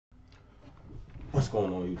What's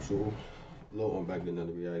going on, YouTube? Lil, I'm back with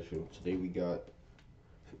another reaction. Today we got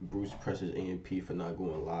Bruce presses AMP for not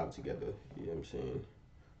going live together. You know what I'm saying?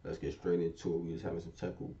 Let's get straight into it. We was having some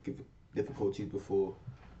technical difficulties before.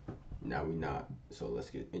 Now we not. So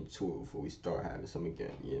let's get into it before we start having some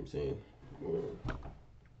again. You know what I'm saying?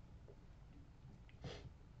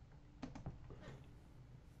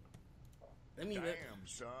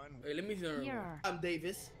 Let me see. I'm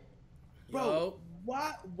Davis. Bro, Yo.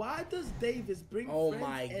 why does Davis bring Oh friends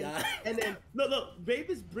my God. and then look,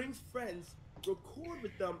 Davis brings friends, record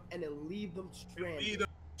with them, and then leave them stranded. Leave them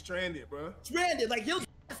stranded, bro. Stranded, like he'll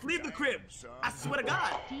just leave the crib. I swear to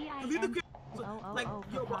God. He'll leave the crib. Like,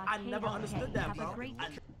 yo, bro, I never understood that, bro. I never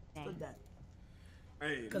understood that.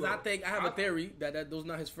 Hey, Because I have a theory that those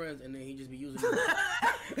not his friends, and then he just be using them.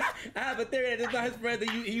 I have a theory that those not his friends, that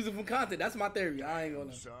he use them for content. That's my theory. I ain't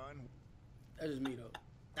gonna. That's just me though.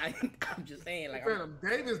 I'm just saying, like,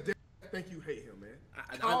 Davis, I think you hate him, man.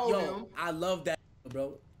 Yo, I love that,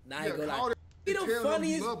 bro. Nah, I ain't gonna lie. He the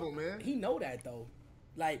funniest. Him, man. He know that though.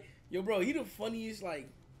 Like, yo, bro, he the funniest. Like,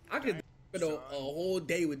 I could do a whole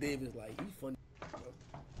day with Davis. Like, he's funny, bro.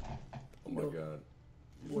 Oh my God.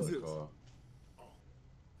 Who's this?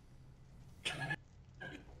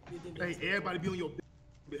 Hey, everybody be on your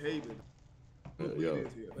behavior. Yo.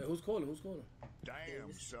 Wait, who's calling? Who's calling?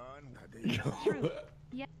 Damn, son. True.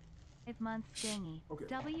 Yeah. 5 months, Dangy. Okay.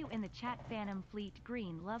 W in the chat, Phantom Fleet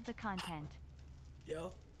Green. Love the content.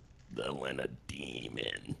 Yo. The Atlanta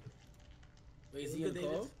Demon. Wait, is he in the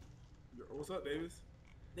call? Yo, what's up, Davis?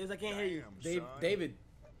 Davis, I can't hear you. David.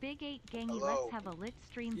 Big 8 Gangy, Hello. let's have a lit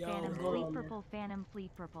stream. Yo, Phantom hold Fleet on, Purple, Phantom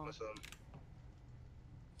Fleet Purple. What's up?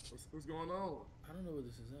 What's going on? I don't know where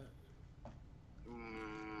this is at.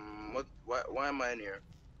 Why am I in here?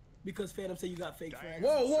 Because Phantom said you got fake friends.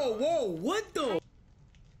 Whoa! What the?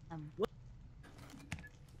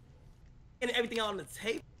 And everything out on the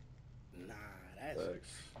tape. Nah, that's crazy.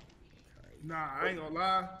 Nah, I ain't gonna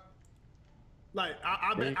lie. Like,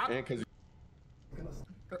 I bet.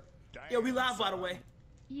 Yeah, we live, by the way.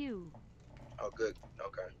 You. Oh, good.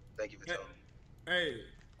 Okay. Thank you for telling me. Hey.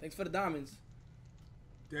 Thanks for the diamonds.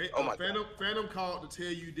 Oh my God. Phantom called to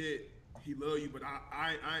tell you that he love you, but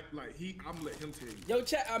I'm gonna let him tell you. Yo,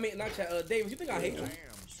 chat. I mean, not chat. Davis, you think I hate you?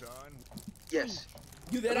 Damn, son. Yes.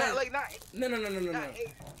 You that Not, No. not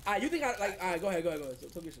hate. You think I like? Alright, go ahead. So,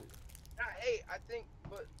 talk your shit. Not hate. I think,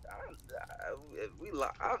 but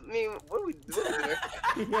I mean, what are we doing?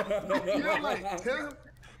 You know, like, tell him.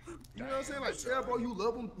 You know what I'm saying? Like, tell bro, you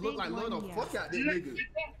love him. Look like love the fuck out this nigga.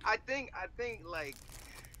 I think, like.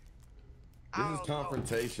 This is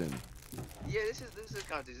confrontation. Yeah, this is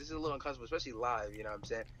content. This is a little uncomfortable, especially live. You know what I'm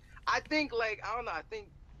saying? I think, like, I don't know. I think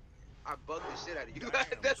I bugged the shit out of you.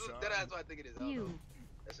 That's what I think it is. You.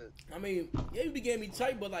 That's it. I mean, yeah, you be getting me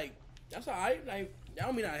tight, but like, that's alright. Like, that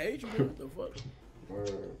don't mean I hate you, bro. What the fuck?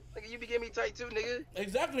 Nigga, you be getting me tight too, nigga.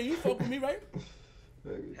 Exactly. You fuck with me, right?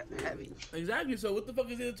 Heavy. Exactly. So what the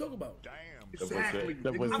fuck is there to talk about? Damn. Exactly.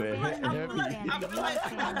 That was heavy. I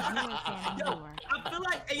feel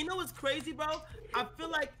like, and you know what's crazy, bro? I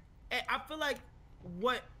feel like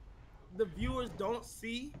what the viewers don't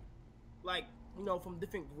see, like, you know, from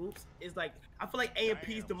different groups, is like, I feel like AMP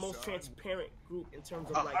is the most transparent group in terms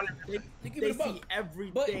of like, they see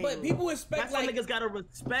everything. But people expect, that's like, why niggas gotta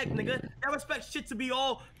respect, nigga. They respect shit to be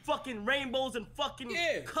all fucking rainbows and fucking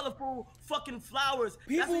colorful fucking flowers.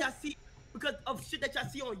 That's what y'all see. Because of shit that y'all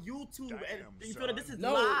see on YouTube, and you feel that this is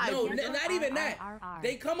live. No, not even that.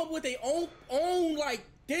 They come up with their own like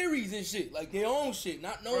theories and shit, like their own shit,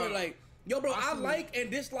 not knowing like, yo, bro, I like and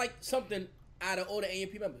dislike something out of all the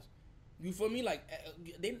AMP members. You feel me? Like,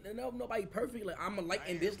 they know nobody perfect. Like, I'ma like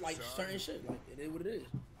and dislike certain shit. Like, it is what it is.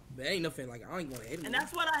 But ain't nothing like I ain't gonna hate it. And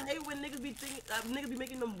that's what I hate when niggas be thinking, niggas be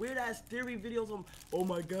making them weird ass theory videos on. Oh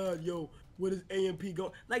my God, yo. Where does AMP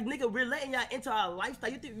go? Like, nigga, we're letting y'all into our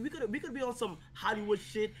lifestyle. You think we could be on some Hollywood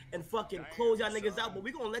shit and fucking close y'all niggas out, but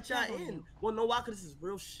we gonna let y'all in. Well, no, why? Cause this is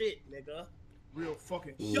real shit, nigga. Real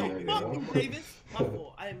fucking shit. Yo, fuck you, Davis. My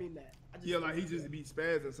fault. I didn't mean that. Yeah, like he just be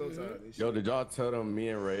spazzing sometimes. Yo, did y'all tell them me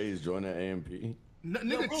and Ray's join the AMP?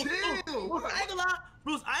 Nigga, chill. Bruce, I ain't gonna lie.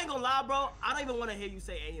 Bruce, I ain't gonna lie, bro. I don't even want to hear you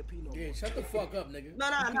say AMP no more. Yeah, shut the fuck up, nigga.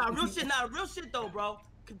 Nah, real shit. Nah, real shit though, bro.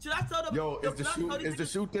 Should I tell them? Yo, is the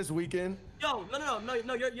shoot this weekend? Yo, no,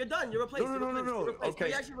 you're done. You're replaced. No.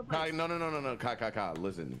 Okay. Replaced. No. Kai.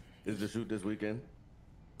 Listen, is the shoot this weekend?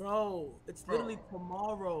 Bro, it's literally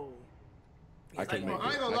tomorrow. I can make it.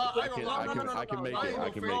 I ain't gonna lie. I can make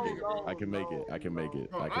it. I can make it.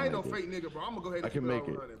 I ain't no fake nigga, bro. I'm gonna go ahead and I can make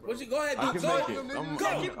it. What you go ahead, I dude? can make it.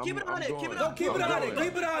 Go, keep it on it. Keep it on it. Keep it on it.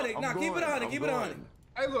 Keep it on it. Nah, keep it on it. Keep it on it.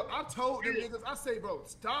 Hey, look, I told them niggas. I say, bro,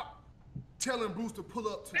 stop telling Bruce to pull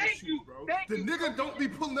up to the shoot, bro. The nigga don't be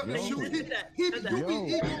pulling up to shoot. You be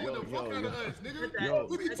egoing the fuck out of us, nigga.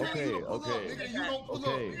 We be telling you to pull up, nigga. You don't pull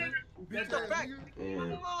up, nigga. That's a fact.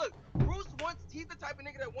 Look, Bruce he's the type of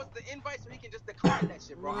nigga that wants the invite so he can just decline that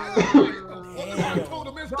shit, bro. I told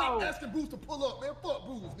him, man, stop asking Bruce to pull up, man. Fuck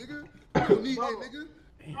Bruce, nigga. You don't need that, nigga.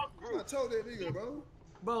 I told that nigga, bro.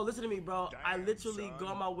 Bro, listen to me, bro. I literally go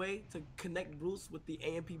on my way to connect Bruce with the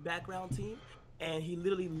AMP background team, and he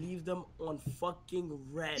literally leaves them on fucking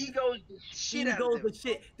red. He goes the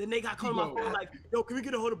shit. Then they got called my phone like, yo, can we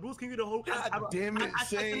get a hold of Bruce? Can we get a hold of God damn it,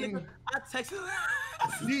 Shane. I texted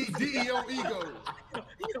DEO ego.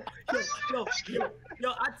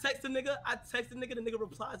 Yo, I text the nigga, the nigga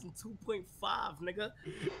replies in 2.5, nigga.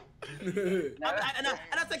 and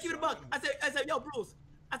I said, keep it a buck. I said, yo, Bruce.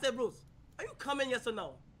 I said, Bruce, are you coming, yes or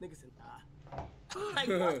no? Nigga said, nah. Like,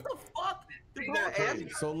 what the fuck?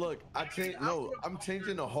 So look, I'm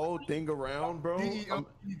changing the whole thing around, bro.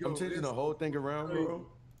 I'm changing the whole thing around, bro.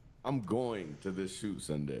 I'm going to this shoot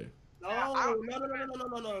Sunday. No.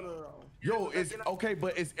 Yo, it's okay,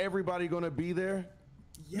 but is everybody gonna be there?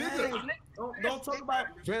 Yeah. Don't talk about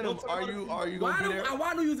Fanum. Are you gonna be there?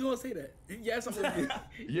 Why knew you was gonna say that? Yes, I'm gonna be there.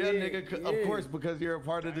 Yeah, nigga. Of course, because you're a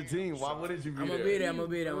part of the team. Why wouldn't you be there? I'm gonna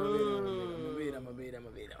be there.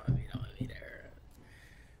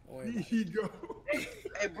 He go.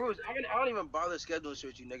 Hey Bruce, I don't even bother scheduling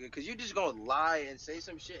shit with you, nigga, cause you just gonna lie and say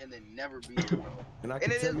some shit and then never be there, bro. And I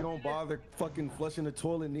can tell you don't bother fucking flushing the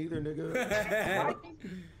toilet neither, nigga.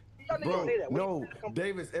 Bro, no,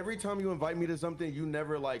 Davis, every time you invite me to something, you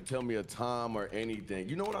never like tell me a time or anything.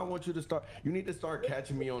 You know what I want you to start? You need to start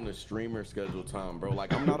catching me on the streamer schedule time, bro.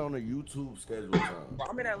 Like, I'm not on a YouTube schedule time. Bro,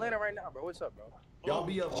 I'm in Atlanta right now, bro. What's up, bro? Y'all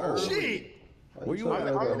be up early. Shit. Where you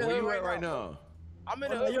at? Where you at right now? I'm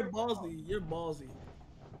in You're ballsy.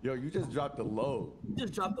 Yo, you just dropped the low. You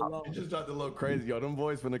just dropped the low Crazy. Yo, them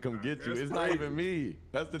boys finna come get you. It's not even me.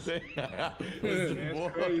 That's the thing. It's the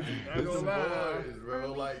boys. It's the boys,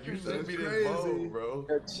 bro. Like, you shouldn't be this low, bro.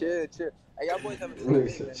 Yo, chill. Hey, y'all boys have a good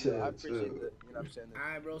day. I appreciate it. You know what I'm saying? All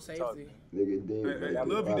right, bro. Safety. Nigga, David. Hey,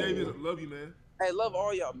 love you, David. Love you, man. Hey, love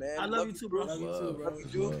all y'all, man. I love you too, bro. Love you,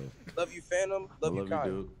 Duke. Love you, Fanum. Love you, Kai.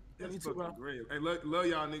 Love you too, bro. Great. Hey, love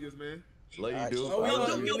y'all niggas, man. Love you,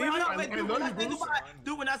 dude.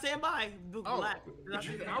 Dude, when I say bye, Dude, relax.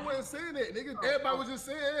 I wasn't saying that, nigga. Everybody was just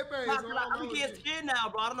saying everything. I'm getting scared now,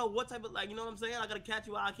 bro. I don't know what type of, like, you know what I'm saying? I gotta catch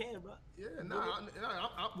you while I can, bro. Yeah, I'm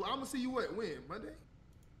gonna see you when? Monday?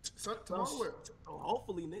 Tomorrow?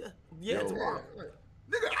 Hopefully, nigga. Yeah, tomorrow.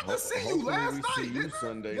 Nigga, I just seen you last night. See you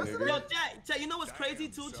Sunday, nigga. Yo, chat, you know what's crazy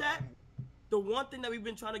too, chat? The one thing that we've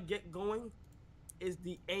been trying to get going is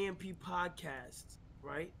the AMP podcast,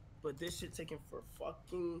 right? But this shit taking for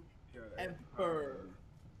fucking ever.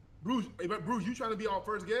 Bruce, you trying to be our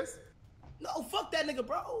first guest? No, fuck that nigga,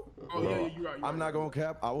 bro. Oh, yeah, you're right. I'm not gonna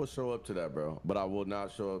cap. I will show up to that, bro. But I will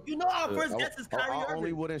not show up. You know our first guest is Kyrie I Irving.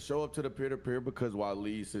 only wouldn't show up to the peer-to-peer because while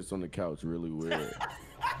Lee sits on the couch really weird.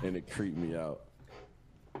 And it creeped me out.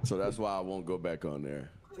 So that's why I won't go back on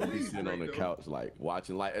there. I'll be sitting on the couch, like,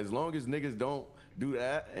 watching. Like, as long as niggas don't do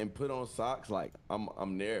that and put on socks, like,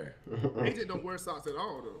 I'm there. AJ don't wear socks at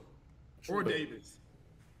all, though. Or Davis.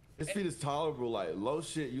 His feet is tolerable. Like, low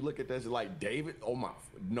shit, you look at that shit like David. Oh, my.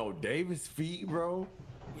 No, Davis' feet, bro.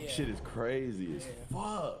 Yeah. Shit is crazy as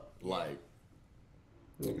fuck. Like.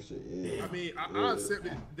 Nigga shit, yeah. I mean, I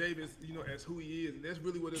accepted Davis, you know, as who he is, and that's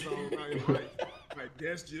really what it's all about. Like,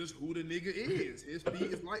 that's just who the nigga is. His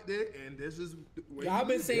feet is like that, and that's just the way I've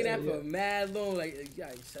been saying that for mad long. Like,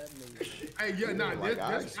 yeah, shut me. Hey, yeah, nah, like,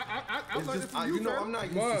 I learned it from you, you know, I'm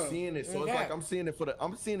not used to seeing it, so it's like I'm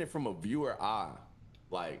seeing it from a viewer eye.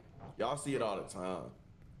 Like, y'all see it all the time.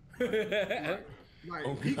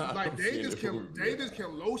 Like Davis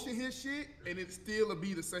can lotion his shit and it still will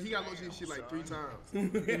be the same. He got lotion his shit like 3 times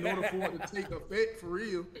in order for it to take effect for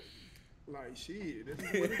real. Like shit, that's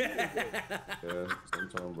what it is. Yeah,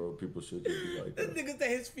 sometimes, bro, people should just be like that. This nigga said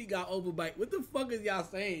his feet got overbite. What the fuck is y'all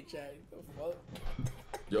saying, Chad? What the fuck?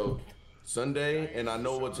 Yo, Sunday, and I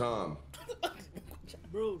know what time.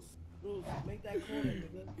 Bruce, make that call,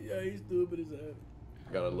 nigga. Yeah, he's stupid as hell.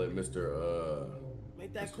 Gotta let Mr.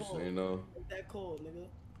 Make that call. You know? Make that call, nigga.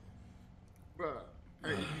 Bruh,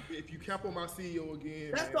 hey, if you cap on my CEO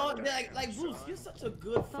again, that's all. Like Bruce, you're such a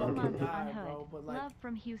good fucking guy, bro. But like, love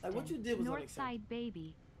from Houston. Like what you did was Northside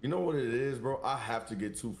baby. You know what it is, bro? I have to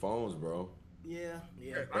get 2 phones, bro. Yeah.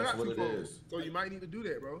 That's what it is. So you might need to do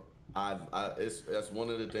that, bro. That's one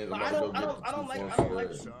of the things. I don't like 2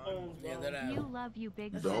 phones, bro. Yeah, you love you,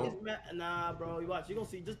 big don't. Nah, bro. You watch. You gonna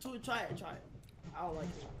see. Just try it. I don't like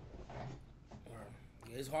it.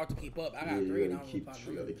 It's hard to keep up. I got 3 and I don't know.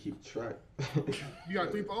 You gotta keep track. You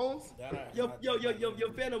got 3 phones? Yo,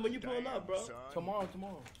 Fanum, when you pulling up, bro? Tomorrow.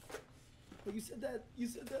 But you said that.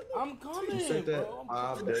 I'm coming, You said that bro.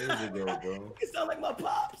 5 days ago, bro. You sound like my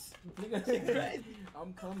pops. Crazy.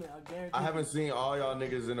 I'm coming. I guarantee. I haven't seen all y'all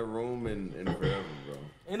niggas in a room in forever, bro.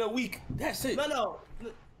 In a week. That's it. No.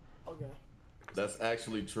 Okay. That's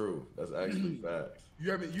actually true. That's actually facts. You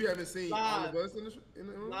haven't seen all of us in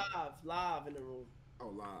the room? Live in the room. Oh,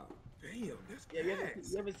 live. Damn, that's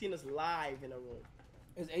you haven't seen us live in a room.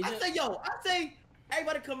 Is Agent? I say,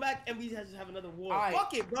 everybody come back and we just have another war. Right.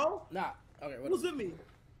 Fuck it, bro. Nah. Okay. Who's with me?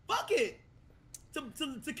 Fuck it.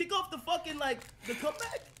 To kick off the fucking the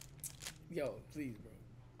comeback. Yo, please, bro.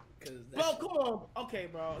 Bro, come on. Okay,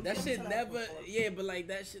 bro. That shit never. Yeah, but like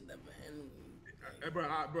that shit never. Hey, bro,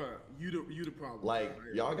 you the problem. Like,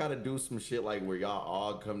 y'all gotta do some shit like where y'all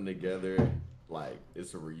all come together, like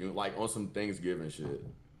it's a reunion, like on some Thanksgiving shit.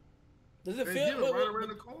 Does it feel right around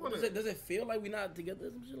the corner? Does it feel like we not together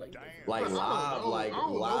or some shit like that? Like live,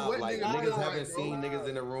 like niggas haven't seen niggas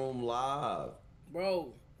in the room live.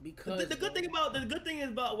 Bro, because the good thing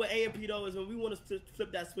about what AMP though is when we want to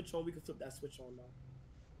flip that switch on, we can flip that switch on now.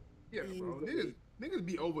 Yeah, bro. Niggas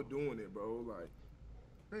be overdoing it, bro. Like,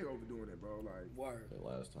 they ain't overdoing it, bro. Like, word. The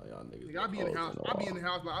last time y'all niggas. Nigga, I be in the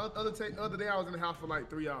house. Like, other day I was in the house for like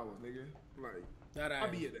 3 hours, nigga. Like, I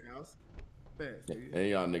be at the house. Fast, nigga. And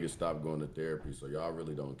y'all niggas stopped going to therapy, so y'all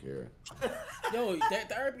really don't care. Yo, that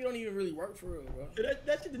therapy don't even really work for real, bro.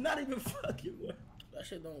 That shit did not even fucking work. That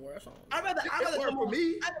shit don't work. I'd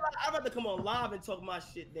rather come on live and talk my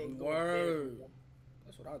shit than word.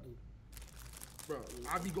 That's what I do. Bro,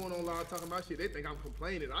 I be going on live talking about shit. They think I'm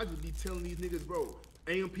complaining. I just be telling these niggas, bro,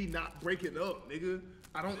 AMP not breaking up, nigga.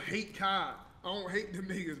 I don't hate Kai. I don't hate them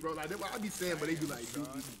niggas, bro. Like, that's what I be saying, but they be like, dude,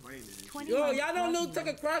 you complaining. Yo, y'all know Lil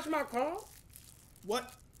Tucker crashed my car?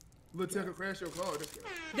 What? Lil Tucker crashed your car?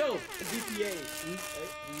 Yo, DPA.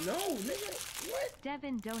 No, nigga. What?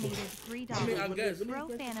 Devin donated $3. I guess. Bro,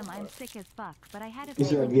 Fanum, I'm sick as fuck, but I had a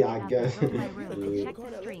It's gonna be, I guess. go to my room and check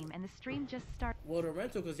the stream, and the stream just started. Well, the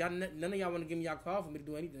rental, because y'all none of y'all want to give me y'all car for me to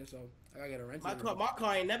do anything, so I gotta get a rental. My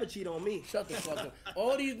car ain't never cheat on me. Shut the fuck up.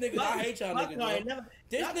 All these niggas, I hate y'all niggas, bro.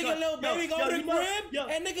 This nigga car, little baby go to the crib,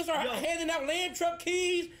 and niggas are handing out land truck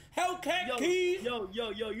keys, Hellcat keys.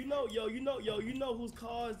 You know whose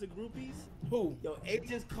car is the groupies? Who? Yo,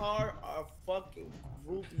 Agent's car are fucking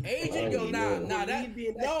groupies. Agent, yo, nah, that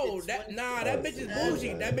bitch is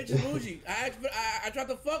bougie. That bitch is bougie. I tried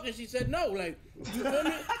to fuck and she said no. Like, you feel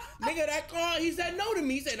me? Nigga, that car, he said no to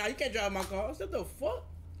me. He said, nah, you can't drive my car. I said, the fuck?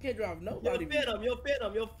 You can't drive nobody. Yo,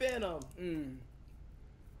 Fanum.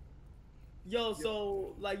 Yo,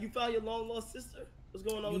 so, like, you found your long lost sister? What's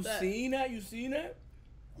going on with that? You seen that?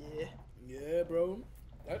 Yeah. Yeah, bro.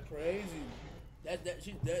 That's crazy.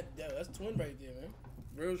 That's twin right there, man.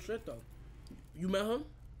 Real shit though. You met her?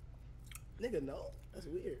 Nigga, no. That's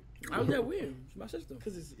weird. How's that weird? It's my sister.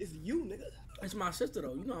 Cause it's you, nigga. It's my sister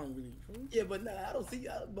though. You know I don't really. Yeah, but nah, I don't see you.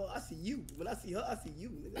 But I see you. When I see her, I see you,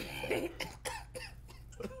 nigga.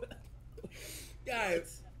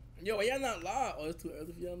 Guys, yo, are y'all not live? Oh, it's too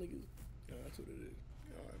early for y'all niggas. Yeah, that's what it is.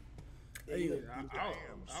 I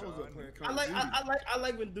was up playing Call of Duty. I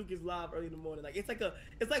like when Duke is live early in the morning. Like it's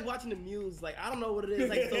like watching the Muse. Like I don't know what it is.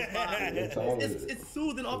 Like so fire. It's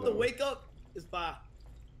soothing off the wake up. It's fire.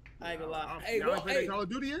 I ain't gonna lie. Hey, y'all playing Call of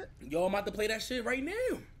Duty yet? Yo, I'm about to play that shit right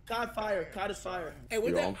now. COD fire. COD is fire. Hey,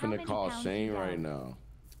 what's that? I'm finna call Shane right now.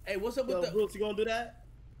 Hey, what's up with the? Bruce, you gonna do that?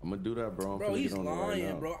 I'm gonna do that, bro. Bro, he's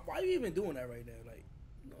lying, bro. Why are you even doing that right now? Like,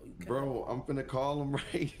 no, you can't. Bro, I'm finna call him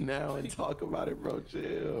right now and talk about it, bro.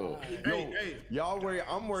 Chill. Hey, y'all worry.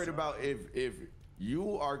 I'm worried about if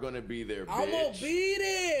you are gonna be there, bitch. I'm gonna be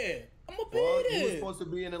there. You were supposed to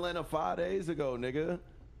be in Atlanta 5 days ago, nigga.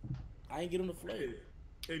 I ain't get on the flight.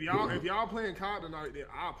 If y'all playing COD tonight, then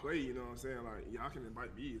I'll play. You know what I'm saying? Like y'all can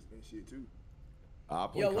invite me and shit too.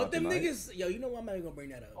 Yo, what them niggas? Yo, you know what? I'm not even gonna bring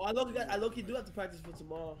that up. Oh, I low-key do have to practice for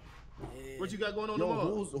tomorrow. Yeah. What you got going on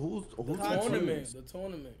tomorrow? Who's the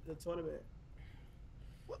tournament?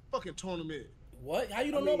 What fucking tournament? What? How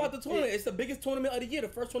you don't know about the tournament? It's the biggest tournament of the year, the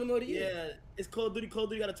first tournament of the year. Yeah, it's Call of Duty. Call of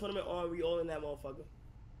Duty got a tournament on. We all in that motherfucker.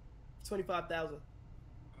 25,000.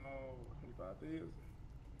 Oh, 25,000.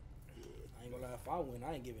 I ain't gonna lie, if I win,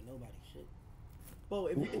 I ain't giving nobody shit. Bro,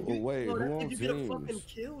 if you get a fucking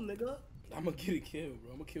kill, nigga. I'm gonna get a kill,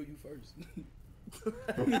 bro. I'm gonna kill you first.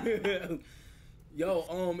 Yo,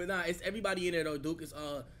 nah, it's everybody in there though, Duke. It's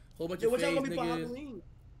whole bunch of fans, niggas.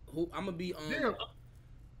 Who I'm gonna be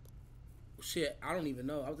shit, I don't even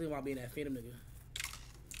know. I was thinking about being that fanum nigga.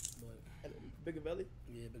 Bigger belly?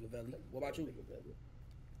 Yeah, bigger belly. What about you?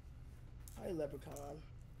 Hey, Leprechaun.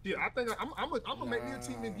 Yeah, I think I'm gonna make me a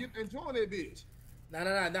team and join that bitch.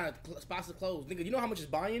 Nah. Spots are closed, nigga. You know how much is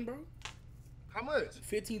buying, bro? How much?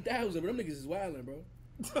 15,000. But them niggas is wildin', bro.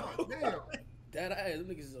 Oh, damn. That ass, them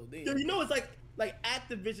niggas is so damn. Yo, you know it's like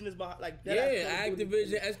Activision is behind, like that. Yeah,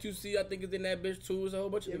 Activision, SQC, I think is in that bitch too. It's a whole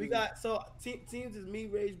bunch of. Yeah, we got teams is me,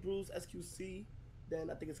 Rage, Bruce, SQC. Then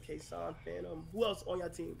I think it's K-Son, Fanum. Who else on your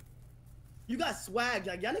team? You got swag,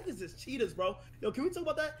 like y'all niggas is cheaters, bro. Yo, can we talk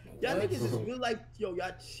about that? Y'all niggas is really like, y'all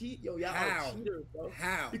cheat, y'all are cheaters, bro.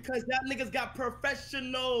 How? Because y'all niggas got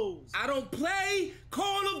professionals. I don't play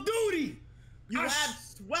Call of Duty. You have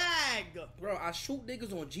swag, bro. I shoot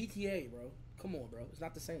niggas on GTA, bro. Come on, bro. It's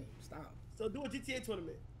not the same. Stop. So do a GTA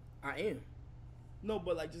tournament. I am. No,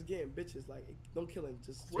 but like just getting bitches, like don't killing,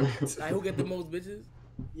 just. Like who get the most bitches?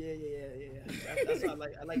 Yeah. That's what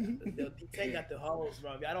I like the D10 got the hoes,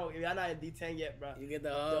 bro. If y'all not in D10 yet, bro. You get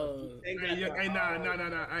the hoes. Hey, nah. I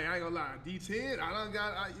ain't gonna lie. D10, I done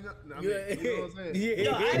got, you know what I'm saying? Yeah.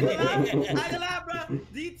 Yo, I ain't gonna lie, bro.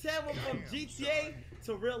 D10 went from GTA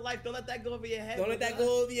to real life. Don't let that go over your head. Don't let that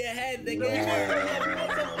go over your head, nigga.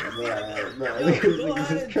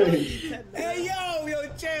 Hey, yo,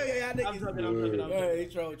 chill, y'all niggas. I'm joking. Hey,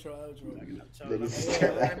 troll.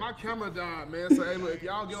 Hey, my camera died, man. So, hey, look, if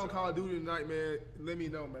y'all get on Call of Duty tonight, man, let me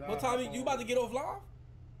know, man. What time you about to get off live?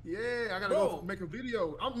 Yeah, I gotta go make a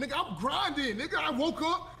video. I'm grinding, nigga. I woke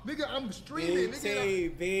up, nigga. I'm streaming,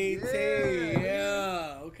 nigga. Big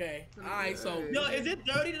yeah. Okay. All right, so. Yo, is it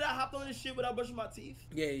dirty that I hopped on this shit without brushing my teeth?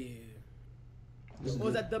 Yeah. What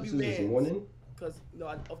was that W-man? Because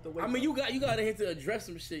off the way. I mean, you gotta hit to address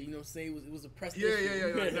some shit. You know what I'm saying? It was a press. Yeah.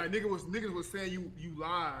 Like, niggas was saying you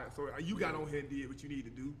lied, so you got on here and did what you need to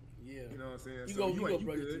do. Yeah. You know what I'm saying? You so go, you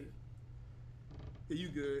bro. good. Yeah, you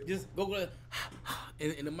good. Just go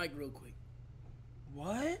in the mic real quick.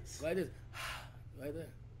 What? Like this. Like that.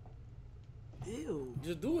 Ew.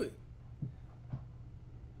 Just do it.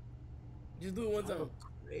 Just do it one time.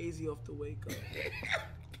 Crazy off the wake up.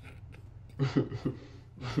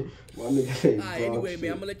 My nigga say alright, anyway,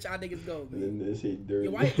 man, I'm gonna let y'all niggas go, man. And then they say dirty.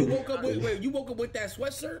 Yo, why you woke up with you woke up with that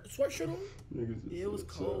sweatshirt on? Yeah, it was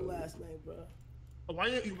cold last night, bro. Why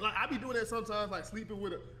you, like, I be doing that sometimes, like sleeping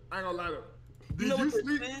with a. I ain't gonna lie to you. Did you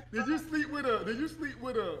sleep with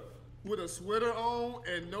a sweater on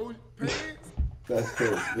and no pants? That's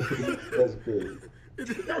crazy. That's crazy.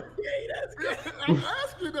 Okay, that's good. I'm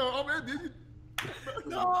asking though. I mean, did you?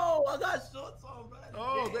 No, I got shorts on, bro.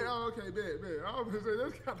 Oh, okay, man. I was gonna say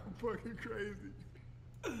that's kind of fucking crazy.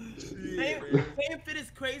 Same fit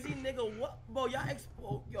is crazy, nigga. What, bro? Y'all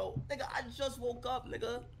yo, nigga. I just woke up,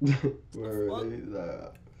 nigga.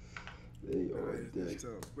 They are dead.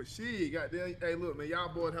 But shit, goddamn. Hey, look, man.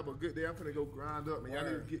 Y'all boys have a good day. I'm finna go grind up, man. Y'all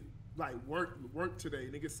need to get like work today,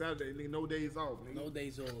 nigga. Saturday, nigga. No days off, nigga. No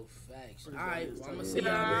days off. Facts. All right, well, I'm gonna see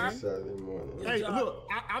y'all, man. Saturday morning. Hey, look,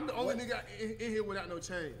 I'm the only nigga in here without no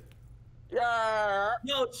chain. Yeah.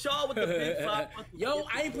 Yo, Shaw with the big five. Yo,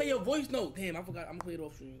 I ain't play your voice note. Damn, I forgot. I'm gonna play it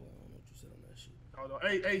off stream. I don't know what you said on that shit. Oh, no.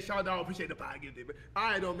 Hey, Shaw, dog, appreciate the pie gift, man. All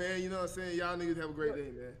right, though, man. You know what I'm saying? Y'all niggas have a great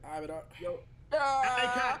day, man. All right, but yo. Hey,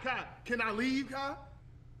 Kai, can I leave, Kai?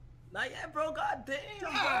 Not yet, bro. God damn.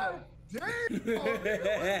 God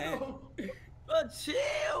damn. Bro,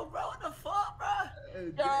 chill, bro. What the fuck, bro?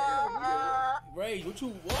 Ray, what?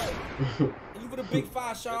 You for the big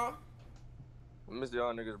five, Shaw? I miss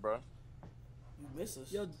y'all niggas, bro. You miss us.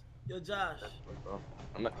 Yo, Josh.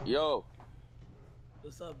 Yo.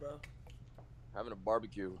 What's up, bro? Having a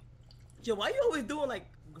barbecue. Yo, why you always doing like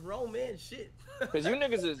grown man shit? Cause you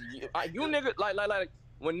niggas is you niggas like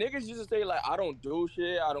when niggas used to say like I don't do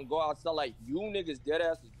shit, I don't go outside, like you niggas dead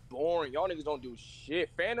ass is boring. Y'all niggas don't do shit.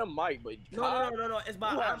 Fanum might, but no. It's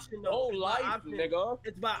by option though. Whole life, nigga.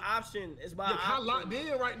 It's by option. It's by option. I'm locked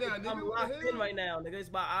in right now, nigga. I'm locked in right now, nigga. It's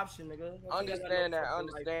by option, nigga. Understand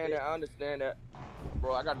that.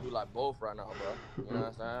 Bro, I gotta do like both right now, bro. You know what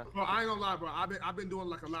I'm saying? Bro, I ain't gonna lie, bro. I've been doing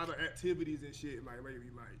like a lot of activities and shit, like maybe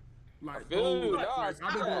like I've been doing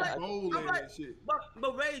bowling and shit.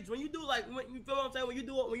 But Rage, when you do like, you feel what I'm saying? When you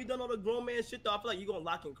done all the grown man shit, though, I feel like you gonna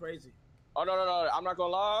lock in crazy. Oh no! I'm not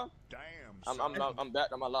gonna lie. Damn. I'm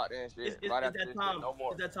back. I'm locked in shit. It's right that after time. Shit, no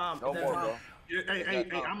more. It's that time. No more, bro. Hey,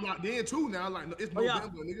 I'm locked in too now. Like it's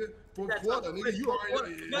November, nigga. Fourth quarter, nigga. You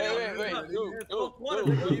already. Wait, dude,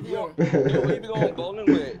 who you be going bowling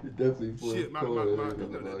with? Definitely for shit. My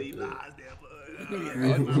these lies there.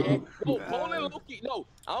 Bowling low-key, no,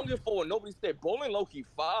 I don't give a fuck what nobody said. Bowling low-key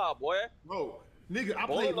 5, boy. Bro, nigga, I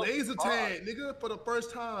played laser tag, nigga, for the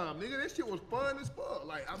first time. Nigga, that shit was fun as fuck.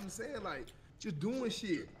 Like, I'm saying, like, just doing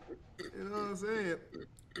shit. You know what I'm saying?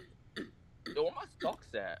 Yo, where my stocks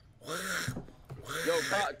at? Yo,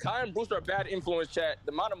 Kai and Bruce are a bad influence, chat.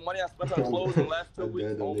 The amount of money I spent on clothes in the last 2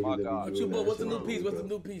 weeks, oh my god. What you bought? What's the new piece? What's the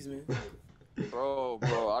new piece, man? Bro, I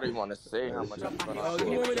don't even want to say how much I spent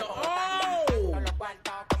on you want me to? Oh!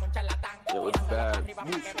 It was bad.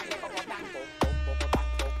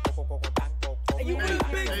 Hey, you big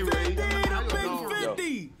 50, the big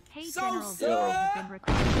 50. Hey, So generals sad. have been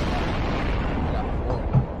recorded.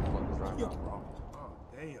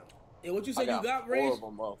 Damn. Yeah, what you say you got, Rage?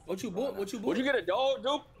 What you bought? What you bought? Would you get a dog,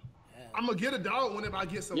 dude? I'm gonna get a dog whenever I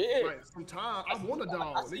get some some time. I want a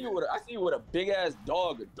dog. I see you with a big ass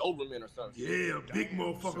dog, a Doberman or something. Yeah, a big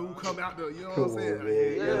motherfucker who come out there. You know what I'm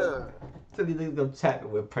saying? Yeah. So these niggas gonna tap it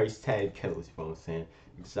with price tag killers. You know what I'm saying?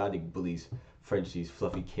 Exotic bullies, Frenchies,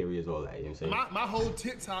 fluffy carriers, all that. You know what I'm saying? My whole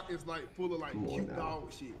TikTok is like full of like cute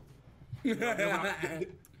dog shit. That's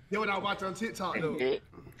what I watch on TikTok though. You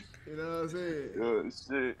know what I'm saying? Good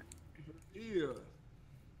shit. Yeah.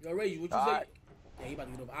 Yo, Rage, what you say? Yeah, he about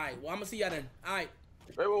to get over. All right, well, I'm gonna see y'all then. All right.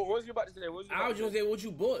 Wait, what was you about to say? I was just gonna say what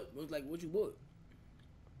you bought. What you bought?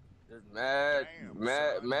 Just mad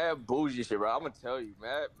bougie shit, bro. I'm gonna tell you,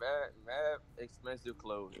 mad expensive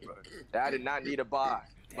clothes, bro. That I did not need to buy.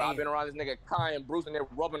 But I've been around this nigga Kai and Bruce and they're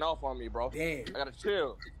rubbing off on me, bro. Damn. I gotta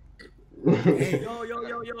chill. Yo,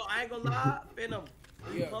 I ain't gonna lie, Fanum.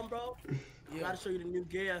 You come, bro. I gotta show you the new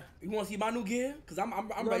gear. You wanna see my new gear? Cause I'm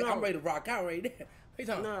ready. I'm ready to rock out right there.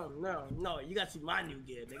 No, you gotta see my new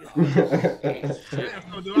gear, nigga.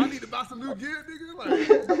 So do I need to buy some new gear, nigga?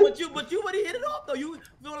 Like, but you already hit it off though. You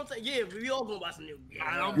know what I'm saying? Yeah, we all gonna buy some new gear.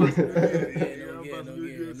 I'm buy some new gear.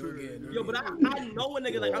 No gear. Yo, but I know a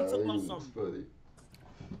nigga like I'm talking about some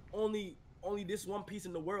only this one piece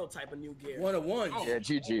in the world type of new gear. One of one. Yeah,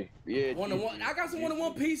 GG. Yeah, one of one. I got some one of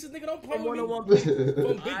one pieces, nigga. Don't play with me. One of one pieces.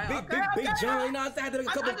 From big John. You know, I had to make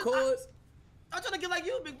a couple chords. I'm trying to get like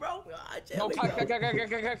you, big bro. No,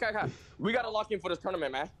 we gotta lock in for this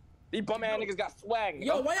tournament, man. These bum ass niggas got swag.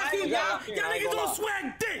 Yo, why y'all niggas on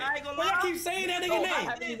swag dick? Why y'all keep saying that nigga name? I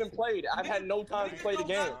haven't even played. I've had no time to play the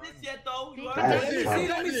game.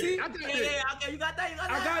 Let me see. You got that?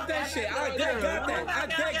 I got that shit. I got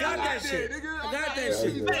that shit.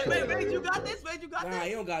 Wait, you got this? Wait, you got this? Nah,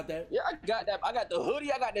 you don't got that. Yeah, I got that. I got the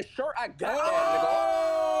hoodie. I got the shirt. I got that, nigga.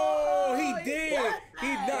 Oh, he did.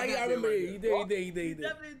 I remember. He did.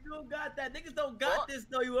 Definitely do got that. Niggas don't got this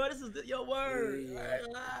though. You heard? This is your word.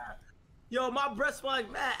 Yo, my breast was like,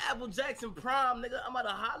 man, Apple Jackson Prime, nigga. I'm about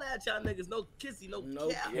to holler at y'all niggas. No kissy, no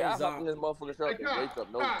cap. Yeah, I'm fucking this motherfucker shirt and wake up.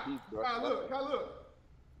 No teeth, bro. Look.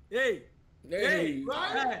 Hey.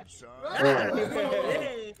 Right?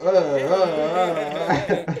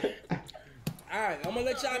 Alright, I'm gonna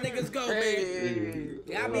let y'all niggas go, man.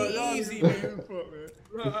 Y'all be easy, man.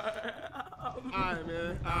 Alright,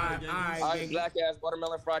 man. Alright, black ass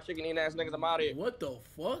watermelon fried chicken eating ass niggas. I'm out of here. What the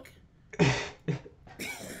fuck?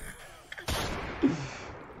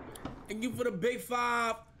 Thank you for the big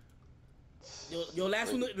 5. Yo,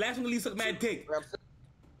 last one at least suck mad dick.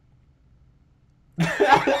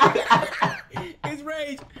 It's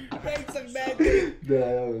Rage. Rage suck mad dick.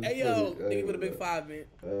 Hey yo, thank you for the big 5, man.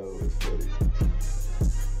 That was funny.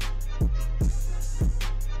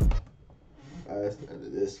 Alright,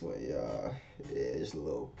 this one, y'all. Yeah, just a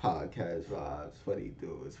little podcast vibes. Funny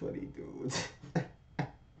dudes.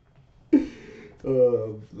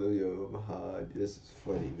 Yo, this is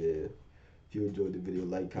funny, man. If you enjoyed the video,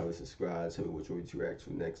 like, comment, subscribe. Tell me which one you react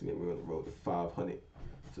to next, man. We're on the road to 500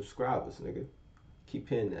 subscribers, nigga. Keep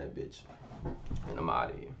hitting that bitch. And I'm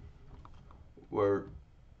out of here. Word.